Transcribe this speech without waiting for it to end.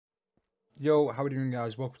Yo, how are you doing,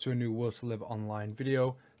 guys? Welcome to a new World to Live online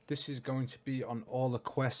video. This is going to be on all the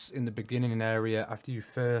quests in the beginning area after you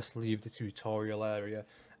first leave the tutorial area.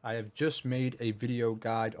 I have just made a video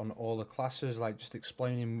guide on all the classes, like just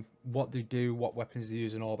explaining what they do, what weapons they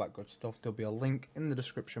use and all that good stuff. There'll be a link in the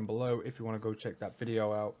description below if you want to go check that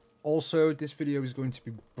video out. Also, this video is going to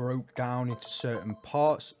be broke down into certain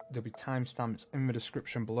parts. There'll be timestamps in the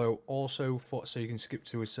description below also so you can skip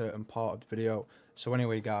to a certain part of the video. So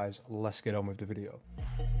anyway, guys, let's get on with the video.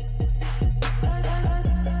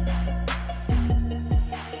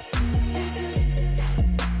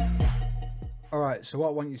 Alright, so what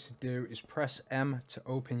I want you to do is press M to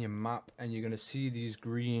open your map, and you're going to see these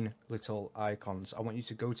green little icons. I want you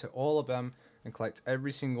to go to all of them and collect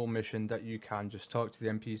every single mission that you can. Just talk to the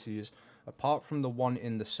NPCs, apart from the one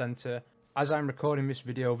in the center. As I'm recording this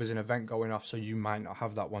video, there's an event going off, so you might not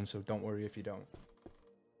have that one, so don't worry if you don't.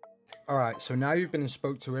 Alright, so now you've been and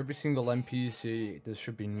spoke to every single NPC. There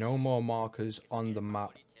should be no more markers on the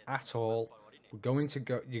map at all. We're going to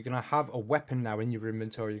go, you're going to have a weapon now in your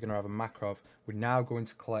inventory, you're going to have a Makarov. We're now going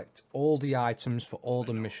to collect all the items for all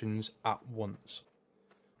the missions at once.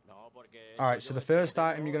 Alright, so the first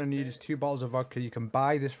item you're going to need is 2 bottles of vodka. You can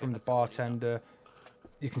buy this from the bartender.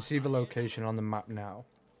 You can see the location on the map now.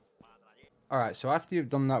 Alright, so after you've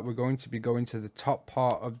done that, we're going to be going to the top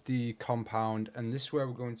part of the compound, and this is where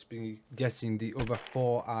we're going to be getting the other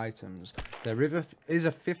 4 items. There is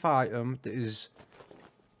a 5th item that is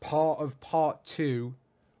part of part 2,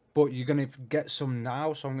 but you're going to get some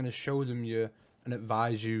now, so I'm going to show them you and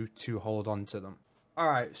advise you to hold on to them.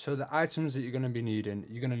 Alright, so the items that you're going to be needing,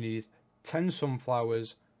 you're going to need 10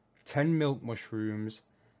 sunflowers, 10 milk mushrooms,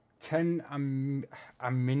 10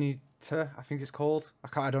 amanita, I think it's called.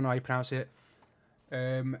 I don't know how you pronounce it.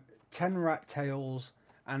 10 rat tails,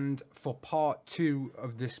 and for part 2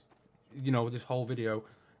 of this, this whole video,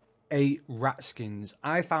 8 rat skins.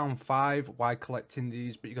 I found 5 while collecting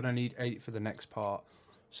these, but you're going to need 8 for the next part.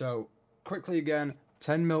 So, quickly again,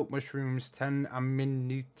 10 milk mushrooms, 10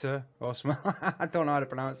 amanita, or something, I don't know how to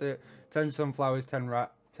pronounce it, 10 sunflowers, 10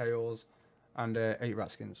 rat tails, and 8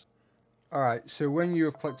 rat skins. Alright, so when you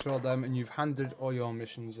have collected all them and you've handed all your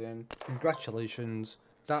missions in, congratulations,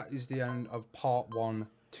 that is the end of part 1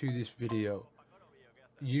 to this video.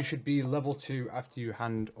 You should be level 2 after you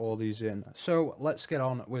hand all these in. So let's get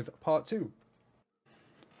on with part 2.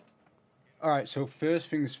 Alright, so first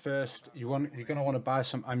things first, you're going to want to buy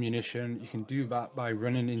some ammunition. You can do that by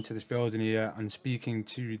running into this building here and speaking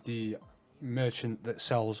to the merchant that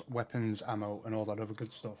sells weapons, ammo and all that other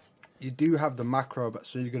good stuff. You do have the Makarov,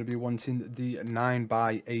 so you're going to be wanting the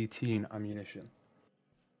 9x18 ammunition.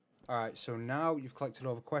 Alright, so now you've collected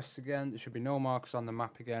all the quests again. There should be no markers on the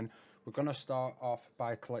map again. We're going to start off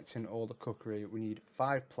by collecting all the cookery. We need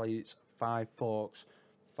 5 plates, 5 forks,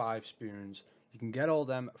 5 spoons. You can get all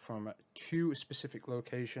them from 2 specific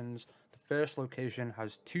locations. The first location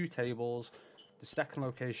has 2 tables. The second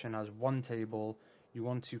location has 1 table. You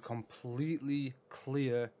want to completely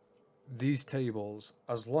clear these tables.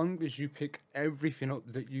 As long as you pick everything up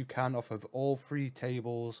that you can off of all 3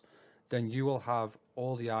 tables, then you will have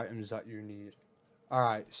all the items that you need.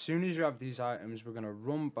 Alright, as soon as you have these items, we're going to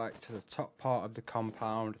run back to the top part of the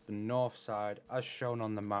compound, the north side, as shown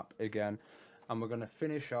on the map again, and we're going to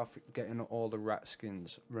finish off getting all the rat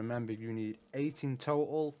skins. Remember, you need 8 in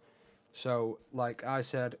total. So, like I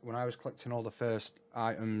said, when I was collecting all the first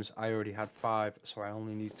items, I already had 5, so I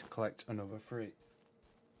only need to collect another 3.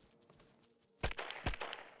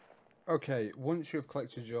 Okay, once you've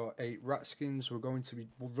collected your 8 rat skins, we're going to be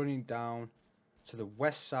running down to the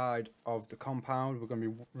west side of the compound. We're going to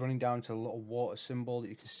be running down to the little water symbol that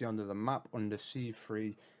you can see under the map under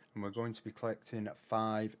C3, and we're going to be collecting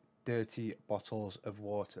 5 dirty bottles of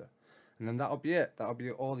water. And then that'll be it. That'll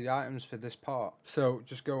be all the items for this part. So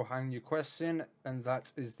just go hang your quests in, and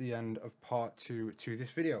that is the end of part 2 to this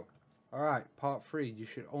video. Alright, part 3, you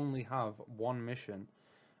should only have 1 mission.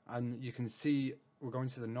 And you can see we're going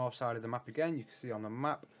to the north side of the map again. You can see on the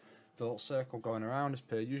map the little circle going around as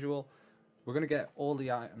per usual. We're going to get all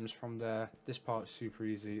the items from there. This part's super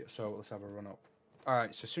easy, so let's have a run up.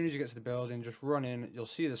 Alright, so as soon as you get to the building, just run in. You'll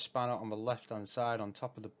see the spanner on the left hand side on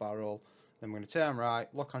top of the barrel. Then we're going to turn right,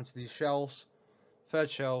 look onto these shelves. Third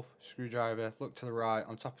shelf, screwdriver, look to the right,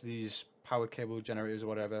 on top of these power cable generators or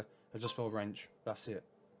whatever, adjustable wrench. That's it.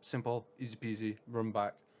 Simple, easy peasy, run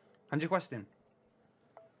back. Hand your quest in.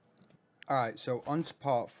 Alright, so on to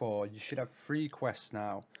part 4. You should have 3 quests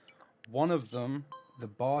now. One of them, the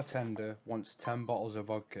bartender wants 10 bottles of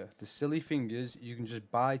vodka. The silly thing is, you can just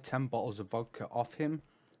buy 10 bottles of vodka off him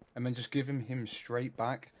and then just give him straight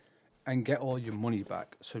back and get all your money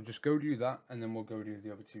back. So just go do that, and then we'll go do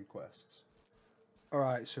the other 2 quests.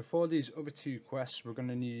 Alright, so for these other 2 quests, we're going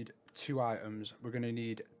to need 2 items. We're going to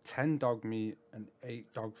need 10 dog meat and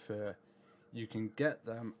 8 dog fur. You can get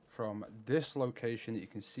them from this location that you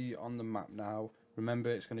can see on the map now. Remember,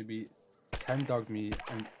 it's going to be 10 dog meat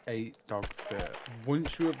and 8 dog fur.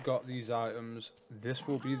 Once you have got these items, this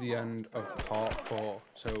will be the end of part 4.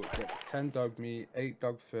 So get 10 dog meat, 8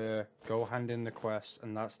 dog fur, go hand in the quest,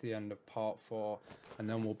 and that's the end of part 4. And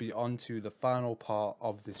then we'll be on to the final part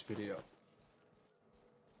of this video.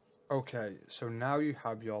 Okay, so now you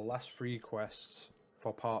have your last 3 quests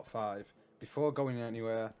for part 5. Before going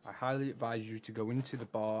anywhere, I highly advise you to go into the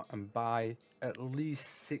bar and buy at least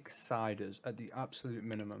 6 ciders at the absolute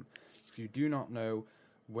minimum. If you do not know,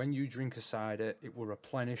 when you drink a cider, it will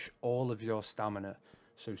replenish all of your stamina.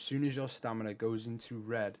 So as soon as your stamina goes into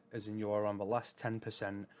red, as in you are on the last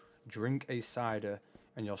 10%, drink a cider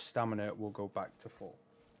and your stamina will go back to full.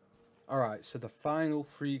 Alright, so the final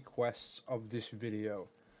 3 quests of this video.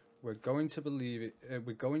 We're going to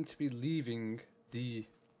be leaving the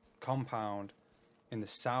compound in the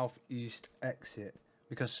southeast exit,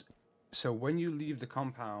 because so when you leave the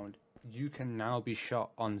compound, you can now be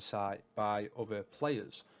shot on sight by other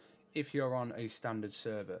players. If you're on a standard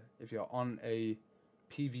server, if you're on a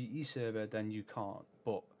PvE server, then you can't,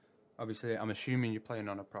 but obviously I'm assuming you're playing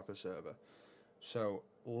on a proper server. So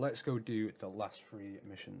let's go do the last 3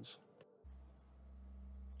 missions.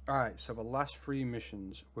 Alright, so the last 3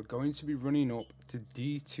 missions, we're going to be running up to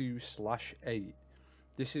D2/8.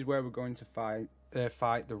 This is where we're going to fight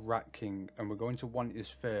the Rat King, and we're going to want his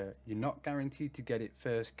fur. You're not guaranteed to get it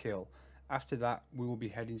first kill. After that, we will be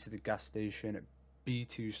heading to the gas station at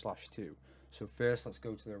B2/2. So first, let's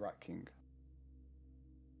go to the Rat King.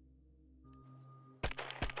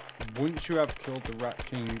 Once you have killed the Rat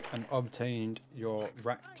King and obtained your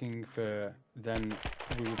Rat King fur, then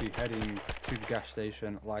we will be heading to the gas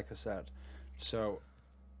station, like I said. So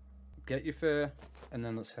get your fur and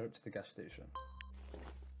then let's head up to the gas station.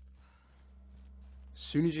 As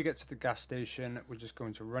soon as you get to the gas station, we're just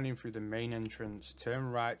going to run in through the main entrance, turn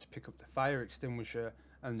right to pick up the fire extinguisher,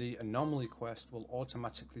 and the anomaly quest will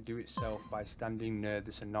automatically do itself by standing near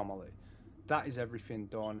this anomaly. That is everything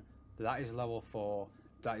done. That is level 4.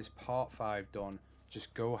 That is part 5 done.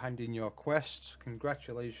 Just go hand in your quests.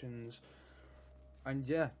 Congratulations. And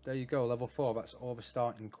yeah, there you go, level 4. That's all the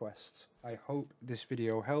starting quests. I hope this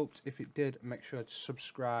video helped. If it did, make sure to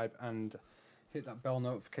subscribe and hit that bell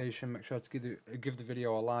notification. Make sure to give the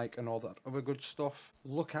video a like and all that other good stuff.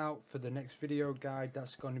 Look out for the next video guide.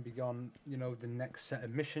 That's going to be on, you know, the next set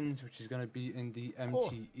of missions, which is going to be in the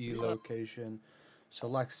MTE location. So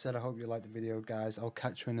like I said, I hope you liked the video, guys. I'll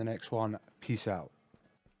catch you in the next one. Peace out.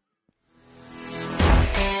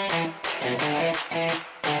 Thank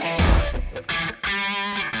you.